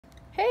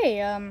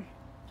Hey,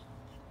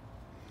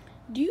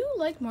 do you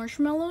like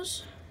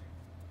marshmallows?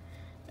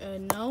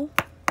 No.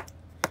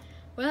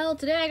 Well,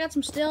 today I got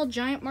some stale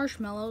giant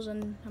marshmallows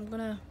and I'm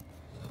gonna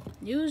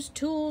use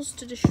tools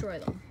to destroy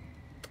them.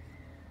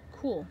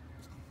 Cool.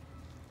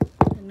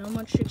 And no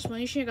much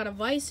explanation. I got a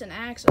vise, an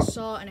axe, a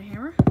saw, and a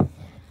hammer.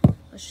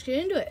 Let's just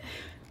get into it.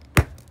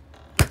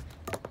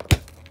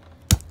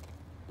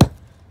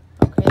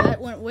 Okay,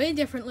 that went way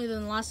differently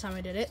than the last time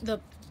I did it. The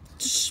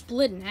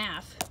split in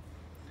half.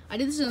 I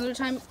did this another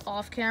time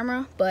off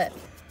camera, but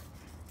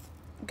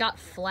got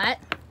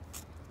flat.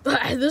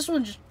 But this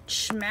one just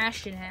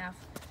smashed in half.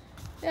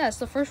 Yeah, it's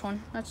the first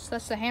one. That's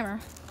the hammer.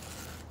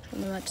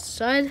 Move that to the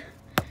side.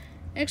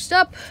 Next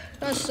up,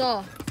 got a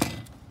saw.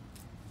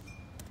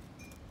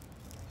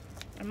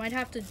 I might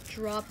have to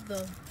drop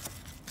the...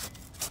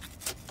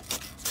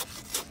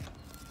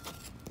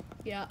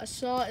 Yeah, a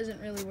saw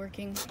isn't really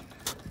working.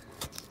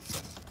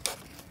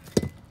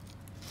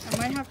 I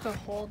might have to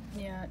hold...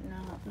 Yeah, no.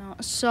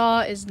 A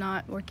saw is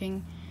not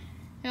working.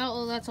 Yeah,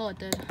 well, that's all it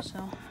did,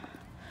 so...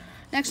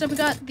 Next up, we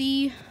got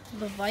the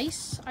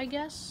vise, I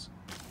guess.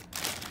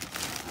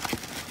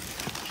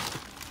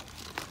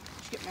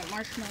 Let's get my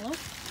marshmallow.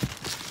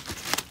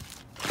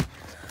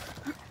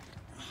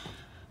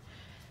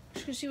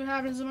 Just gonna see what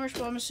happens to the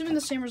marshmallow. I'm assuming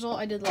the same result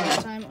I did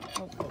last time.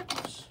 Oh,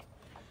 oops.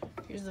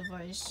 Here's the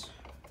vise.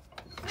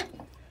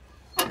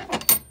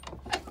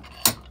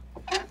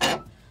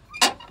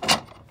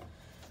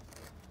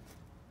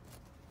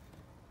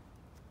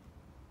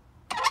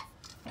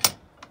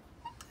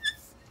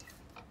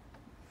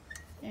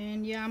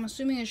 And yeah, I'm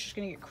assuming it's just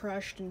gonna get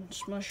crushed and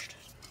smushed,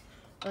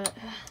 but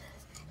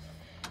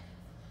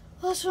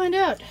let's find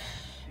out.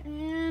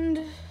 And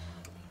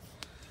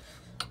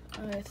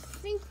I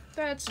think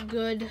that's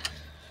good.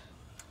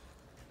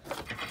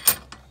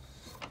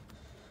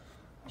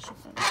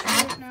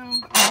 Right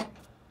now.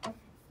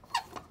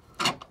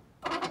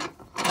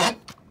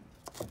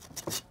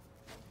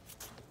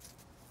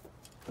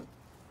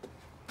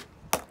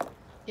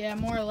 Yeah,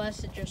 more or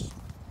less it just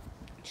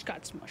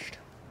got smushed.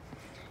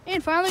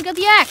 And finally got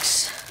the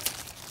axe.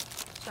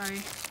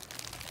 Sorry.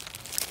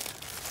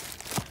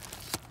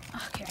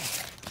 Okay.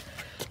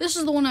 This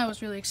is the one I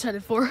was really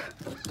excited for.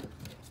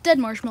 Dead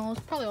marshmallows.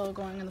 Probably all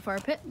going in the fire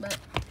pit, but...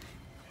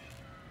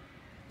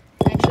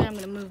 Actually, I'm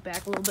going to move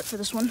back a little bit for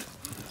this one.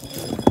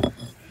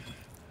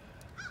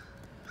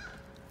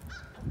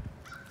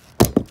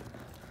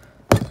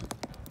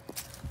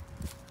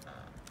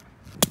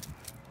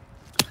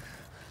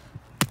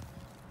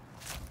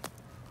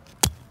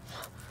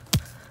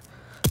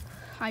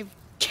 I have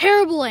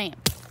terrible aim.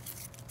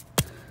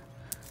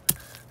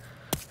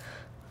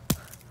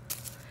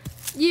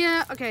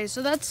 Yeah, okay,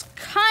 so that's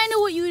kind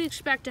of what you would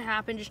expect to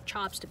happen, just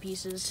chops to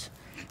pieces.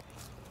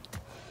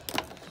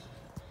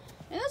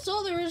 And that's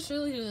all there is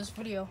really to this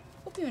video.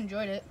 Hope you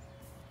enjoyed it.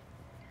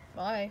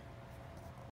 Bye.